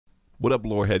What up,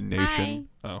 Lorehead Nation?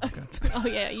 Hi. Oh, okay. Oh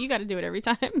yeah, you got to do it every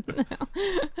time.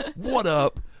 What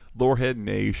up, Lorehead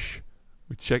Nation?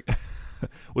 We check.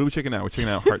 What are we checking out? We're checking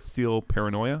out HEARTSTEEL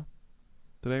Paranoia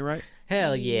today, right?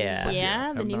 Hell yeah.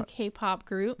 Yeah, the Have new not- K-pop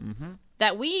group Mm-hmm.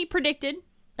 that we predicted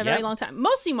a very long time.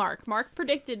 Mostly Mark. Mark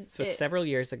predicted This was it several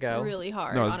years ago. really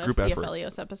hard No, it was on a a group effort.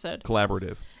 Felios episode.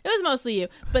 Collaborative. It was mostly you.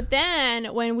 But then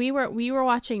when we were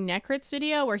watching Necrit's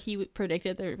video where he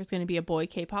predicted there was going to be a boy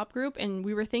K-pop group, and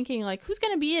we were thinking like, who's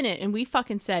going to be in it? And we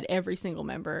fucking said every single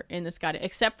member in this got it,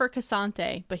 except for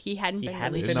Kasante, but he hadn't been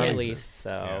released not yet. released. So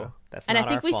Yeah. that's And not I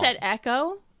think our we fault. said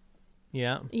Echo.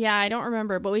 Yeah. Yeah, I don't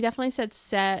remember, but we definitely said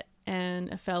Set and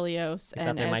Aphelios I and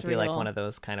thought there might be like Ezreal. one of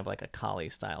those kind of like a Kali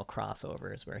style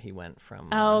crossovers where he went from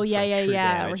Oh, yeah, from yeah, True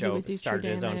yeah, Damage where he would over- do True started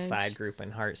his own Damage. side group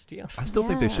in HEARTSTEEL. I still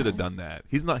think they should have Yeah. done that.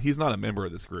 He's not a member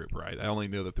of this group, right? I only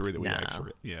know the three that we No.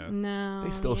 actually. Yeah. No, They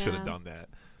still should have yeah. done that.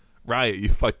 Riot, you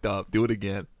fucked up. Do it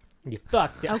again. You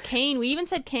fucked Oh, up. Kane. We even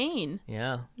said Kane.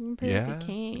 Yeah. We Yeah. predicted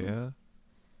Kane. Yeah.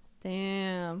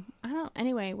 Damn. I don't.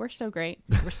 Anyway, we're so great.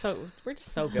 We're just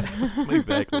so good. Let's make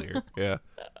that clear. Yeah.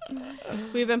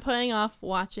 We've been putting off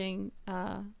watching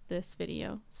this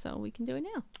video, so we can do it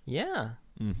now. Yeah.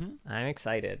 Mm-hmm. I'm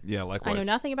excited. Yeah. Likewise. I know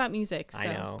nothing about music, so I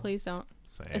know. please don't.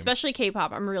 Same. Especially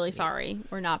K-pop. I'm really sorry.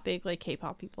 We're not big like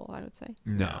K-pop people, I would say.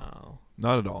 No.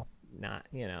 Not at all. Not,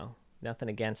 nothing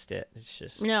against it. It's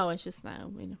just No, it's just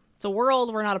no. It's a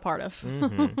world we're not a part of.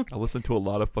 I listen to a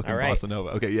lot of fucking All right. bossa nova.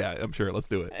 Okay. Yeah. I'm sure. Let's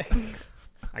do it.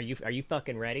 Are you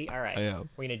fucking ready? All right. I am.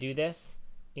 We're gonna do this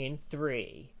in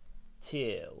 3,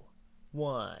 2,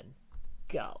 1,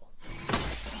 go.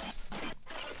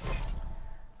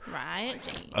 Right,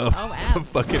 Jane? Oh, Oh, the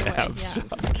abs. fucking Boy, abs yeah.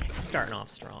 shot. Starting off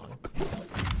strong.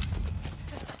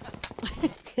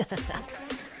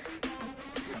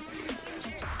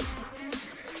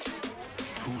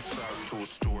 Two sides to a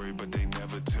story, but they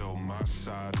never tell my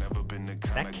side. Never been the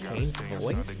kind That of guy to Kane's stay inside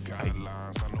voice? the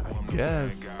guidelines. I know I'm the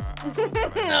Yes. bad guy. I don't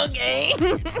gotta have Okay.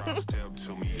 to promise, tell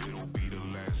to me it'll be the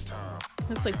last time.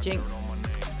 Looks like Jinx. Dirt on my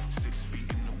name, 6 feet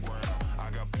in the ground. I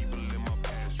got people in my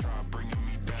past trying bringing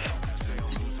me down. Say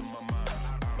I'm losing my mind.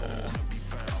 I don't wanna be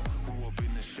found. Grew up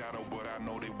in the shadow, but I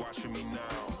know they watching me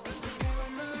now.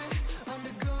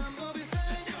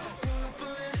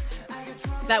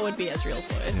 That would be Ezreal's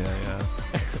voice. Yeah.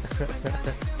 Yeah.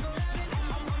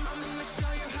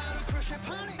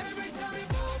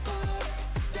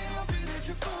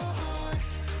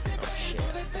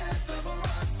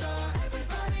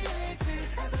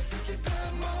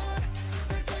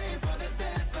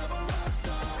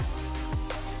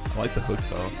 I like the hook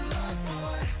though.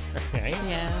 Right?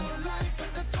 Yeah.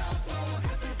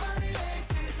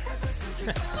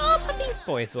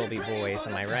 Boys will be boys,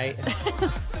 am I right?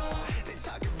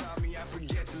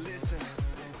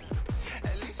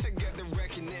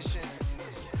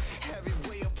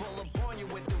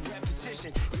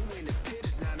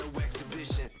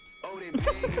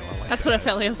 That's what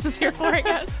Aphelios is here for, I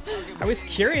guess. I was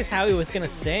curious how he was gonna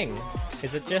sing.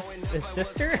 Is it just his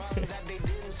sister?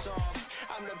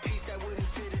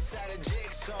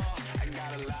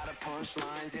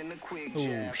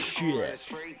 Oh shit.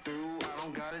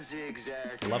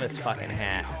 Love his fucking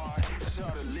hat.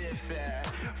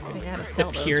 They gotta The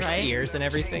sell those, pierced right? ears and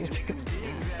everything.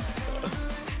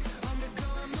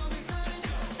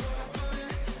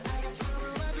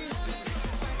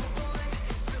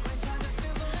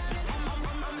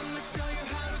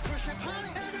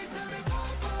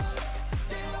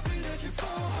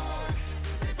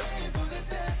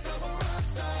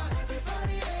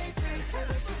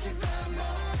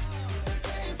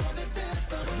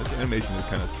 This animation is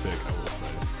kind of sick, I will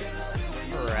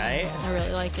say. Right? I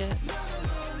really like it.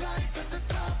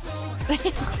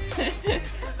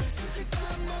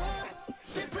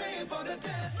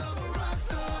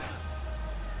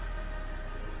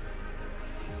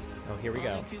 Oh, here we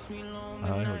go. Oh,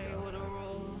 here we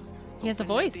go. He has a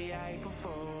voice. You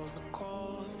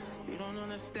don't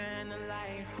understand the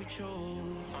life we chose.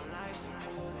 On life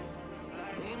support.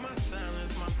 Need my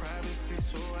silence, my privacy,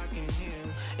 so I can heal.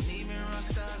 And even rock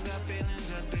stars got feelings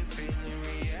that they feel in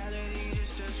reality.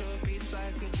 It's just your piece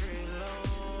like a drill.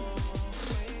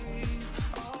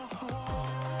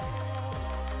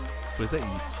 So is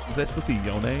that supposed to be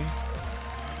Yone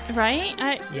Right?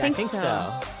 I Yeah, think, I think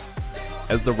so.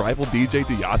 as the rival DJ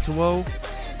to Yasuo?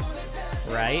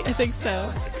 Right? I think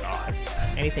so. God.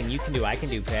 Anything you can do, I can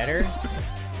do better.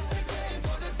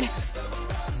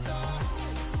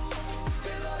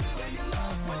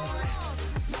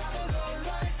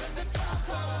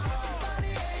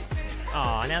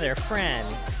 Aw, now they're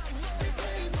friends.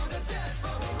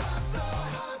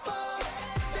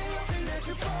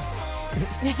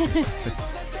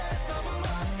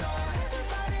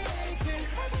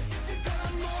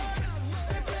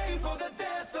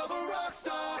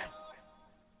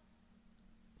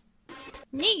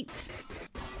 Neat.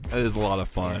 That is a lot of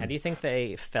fun. How do you think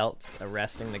they felt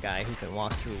arresting the guy who can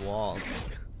walk through walls?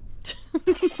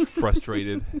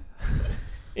 Frustrated.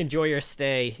 Enjoy your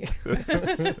stay.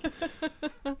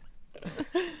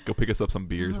 Go pick us up some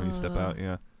beers when you step out.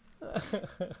 Yeah.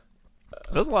 That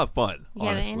was a lot of fun. Yeah,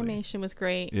 honestly. the animation was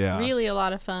great. Yeah. Really a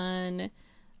lot of fun.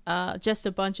 Just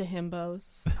a bunch of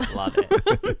himbos. Love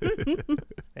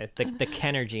it. The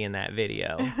Kenergy in that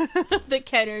video. The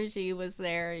Kenergy was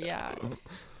there, yeah.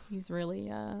 He's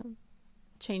really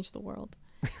changed the world.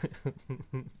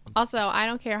 Also, I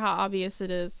don't care how obvious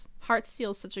it is.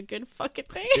 HEARTSTEEL is such a good fucking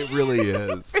thing. It really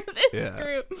is. For this Yeah.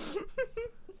 group.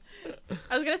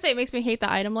 I was gonna say it makes me hate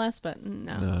the item less, but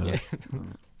no. No.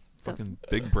 Doesn't. Fucking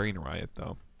big brain riot,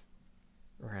 though.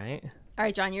 Right? All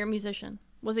right, John, you're a musician.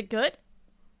 Was it good?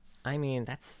 I mean,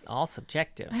 that's all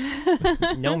subjective.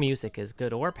 No music is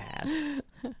good or bad.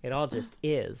 It all just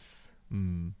is.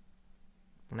 Mm.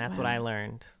 And that's what I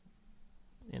learned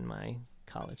in my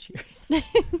college years.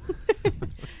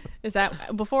 Is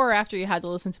that before or after you had to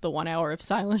listen to the 1 hour of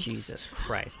silence? Jesus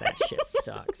Christ, that shit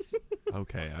sucks.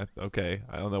 Okay.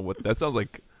 I don't know what that sounds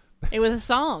like. It was a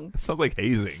song. It sounds like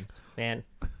hazing. Man.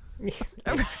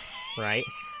 Right?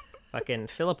 Fucking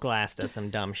Philip Glass does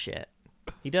some dumb shit.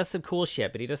 He does some cool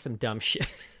shit, but he does some dumb shit.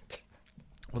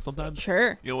 Well, sometimes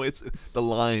Sure. you know it's the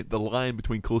line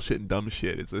between cool shit and dumb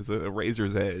shit is a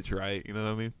razor's edge, right? You know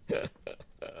what I mean?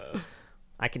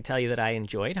 I can tell you that I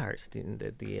enjoyed Heartstone,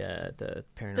 the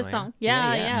Paranoia. The song.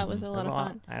 Yeah, it was a lot of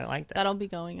fun. I like that. That'll be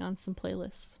going on some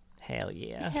playlists. Hell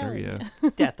yeah. Hell Sure, yeah.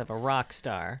 Death of a rock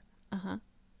star. I'll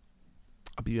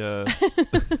be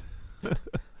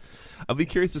I'll be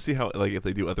curious to see how if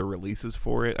they do other releases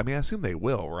for it. I mean, I assume they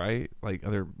will, right? Like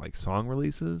other song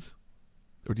releases,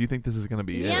 or do you think this is gonna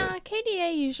be Yeah, it?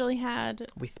 KDA usually had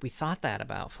We thought that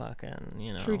about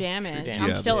fucking, True Damage. Damage. I'm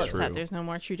Yeah, still that's upset true. there's no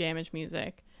more True Damage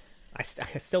music. I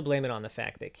still blame it on the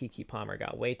fact that Kiki Palmer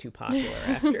got way too popular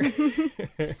after.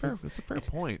 It's a fair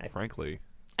point, frankly.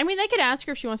 I mean, they could ask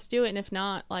her if she wants to do it, and if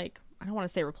not, I don't want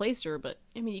to say replace her, but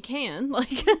I mean, you can They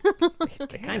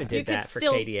kind of You did could that for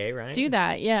still KDA, right? do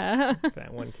that. Yeah.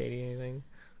 That one KDA thing.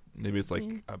 Maybe it's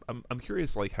I'm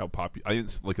curious how popular. I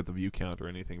didn't look at the view count or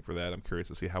anything for that. I'm curious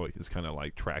to see how it is kind of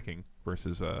tracking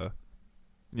versus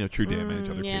True Damage,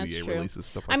 other yeah, it's KDA true. releases,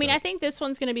 stuff like I mean, that. I think this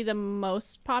one's going to be the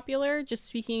most popular, just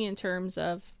speaking in terms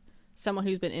of someone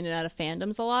who's been in and out of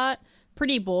fandoms a lot.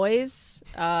 Pretty Boys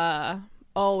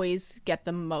always get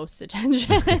the most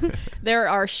attention. There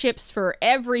are ships for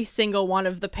every single one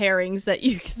of the pairings that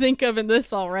you think of in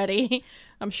this already.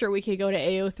 I'm sure we could go to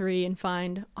AO3 and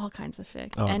find all kinds of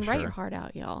fic. Oh, I'm and write sure. your heart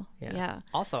out, y'all. Yeah.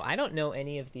 Also, I don't know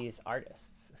any of these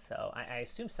artists, so I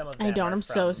assume some of them I don't. are I'm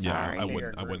so from sorry. I bigger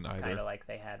wouldn't groups, either. Kind of like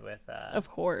they had with. Of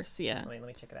course, yeah. Let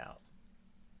me check it out.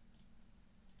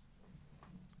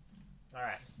 All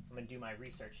right, I'm gonna do my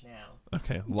research now.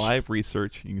 Okay, live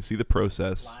research. You can see the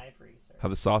process, Live research. how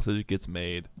the sausage gets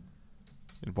made.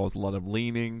 It involves a lot of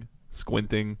leaning,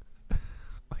 squinting.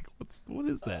 What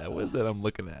is that? What is that I'm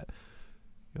looking at?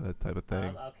 That type of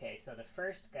thing. Okay, so the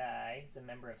first guy is a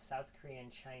member of South Korean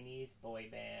Chinese boy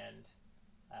band,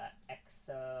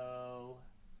 EXO,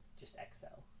 just EXO.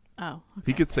 Oh.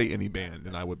 He could say any band,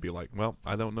 and I would be like, well,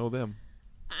 I don't know them.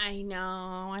 I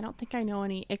know. I don't think I know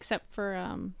any except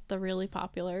for the really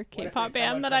popular What if K-pop there's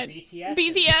band someone that from I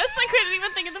BTS? I couldn't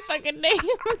even think of the fucking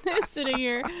name. Sitting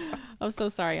here. I'm so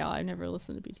sorry, y'all. I've never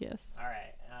listened to BTS. All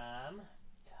right,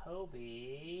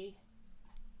 Tobi.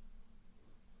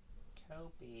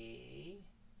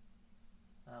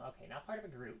 Okay, not part of a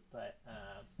group, but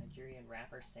Nigerian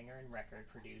rapper, singer, and record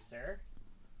producer.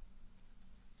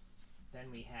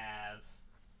 Then we have,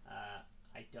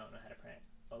 I don't know how to pronounce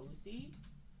Ozzy.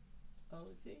 I'm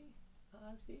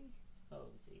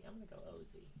gonna go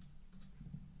Ozzy.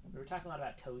 We were talking a lot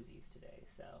about toesies today,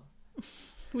 so.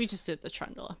 We just did the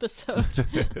Trundle episode.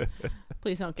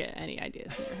 Please don't get any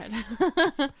ideas in your head.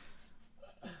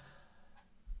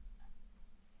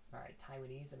 All right,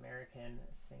 Taiwanese American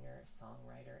singer,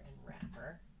 songwriter, and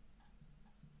rapper.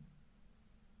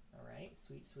 All right,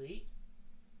 sweet.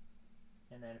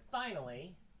 And then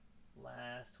finally,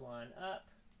 last one up.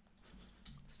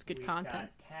 It's good we've content.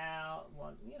 Got Cal.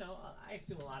 Well, I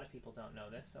assume a lot of people don't know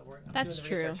this, so I'm That's doing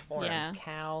the true, research for yeah. him.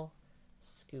 Cal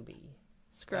Scruby.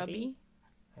 Scrubby?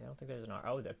 I don't think there's an R.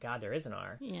 Oh, God, there is an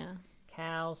R. Yeah.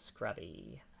 Cal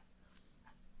Scruby.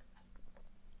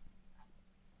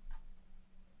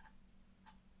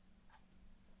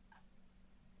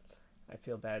 I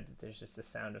feel bad that there's just the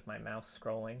sound of my mouse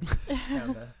scrolling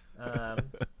down the. I'm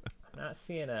not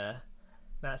seeing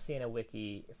a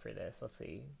wiki for this. Let's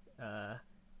see.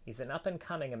 He's an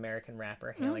up-and-coming American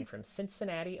rapper hailing from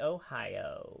Cincinnati,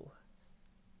 Ohio.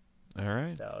 All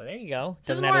right. So there you go.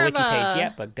 So Doesn't it's have a more wiki of page a-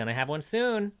 yet, but gonna have one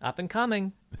soon. Up and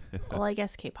coming. Well, I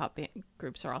guess K-pop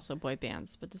groups are also boy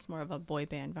bands, but it's more of a boy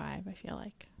band vibe, I feel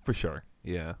like. For sure.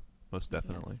 Yeah. Most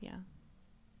definitely. Yes,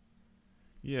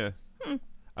 Yeah. Hmm.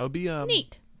 I would be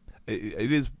Neat.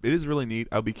 It is really neat.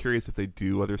 I'll be curious if they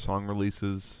do other song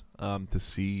releases to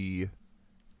see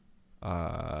what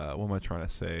am I trying to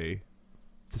say?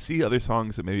 To see other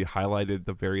songs that maybe highlighted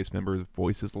the various members'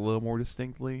 voices a little more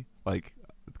distinctly. Like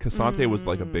Cassante was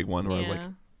like a big one where I was like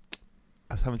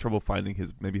I was having trouble finding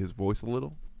his voice a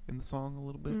little in the song a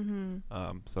little bit.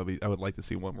 So I would like to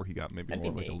see one where he got maybe That'd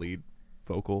more be like a neat. lead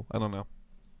vocal. I don't know.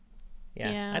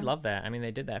 Yeah, I'd love that. I mean,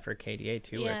 they did that for KDA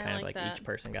too, where Yeah, it kind I of like like that. each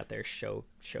person got their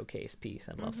showcase piece.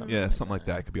 I'd love something. Yeah, something like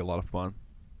that could be a lot of fun.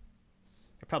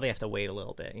 I probably have to wait a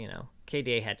little bit.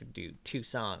 KDA had to do 2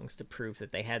 songs to prove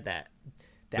that they had that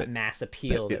mass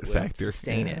appeal that that it would factor.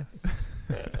 sustain Yeah.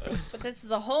 it. But this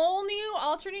is a whole new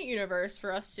alternate universe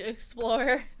for us to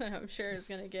explore that I'm sure is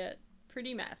going to get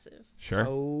pretty massive. Sure.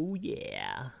 Oh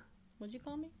yeah. What'd you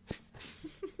call me?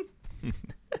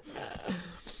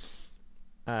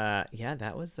 Yeah,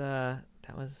 that was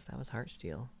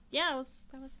HEARTSTEEL. Yeah,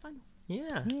 that was fun.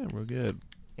 Yeah. Yeah, real good.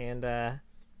 And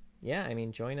yeah, I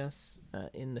mean, join us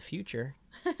in the future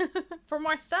For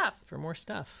more stuff. for more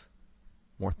stuff.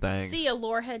 More thanks. See ya,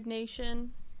 Lorehead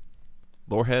Nation.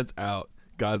 Loreheads out.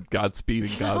 Godspeed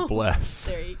and God bless.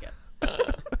 There you go.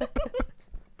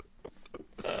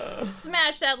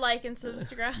 Smash that like and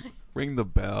subscribe, Ring the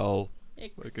bell.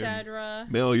 etc.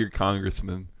 Mail your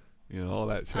congressman. All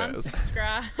that jazz.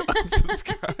 Unsubscribe.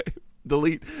 Unsubscribe.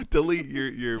 Delete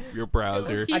your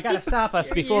browser. I gotta stop us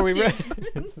Your before we run.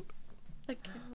 YouTube.